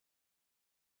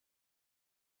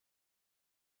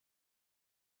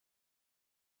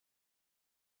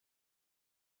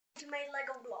ultimate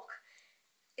Lego Glock.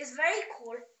 It's very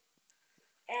cool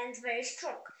and very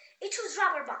strong. It was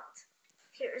rubber band.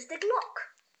 Here is the Glock.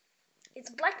 It's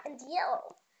black and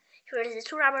yellow. Here is the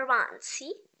two rubber bands,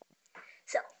 see?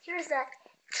 So, here is the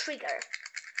trigger.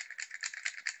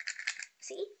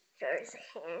 See? Here is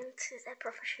the hand, it's a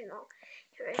professional.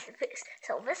 Here is this.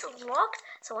 So this is locked,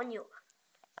 so when you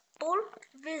pull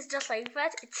this just like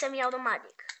that, it's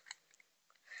semi-automatic.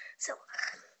 So,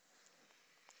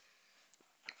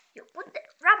 you put the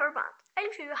rubber band.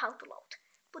 I'll show you how to load.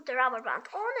 Put the rubber band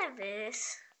on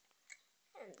this,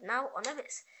 and now on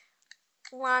this.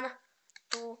 1,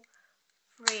 2,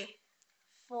 3,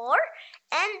 4,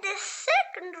 and the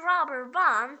second rubber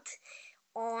band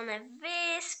on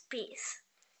this piece,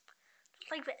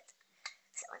 just like that.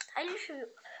 So I'll show you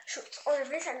on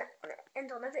this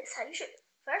and on this. I'll show you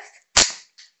first.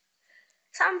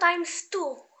 Sometimes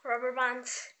 2 rubber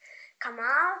bands come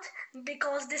out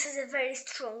because this is a very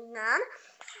strong gun,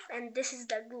 and this is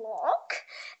the Glock,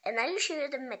 and I'll show you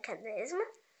the mechanism.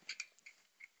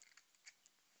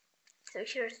 So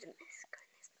here's the mechanism,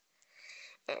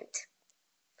 and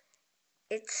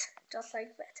it's just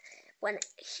like that. When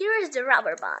here is the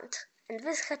rubber band, and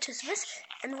this catches this,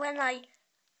 and when I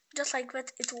just like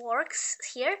that, it works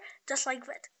here, just like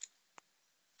that.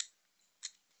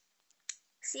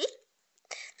 See?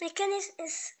 Mechanism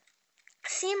is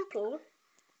simple,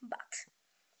 but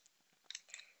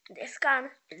this gun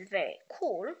is very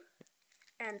cool.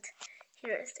 And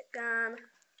here is the gun.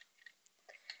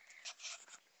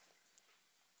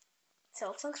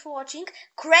 So thanks for watching.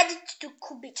 Credit to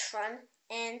Kubitron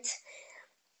and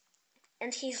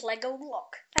his Lego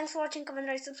Glock. Thanks for watching. Comment,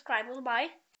 rate, subscribe. Bye.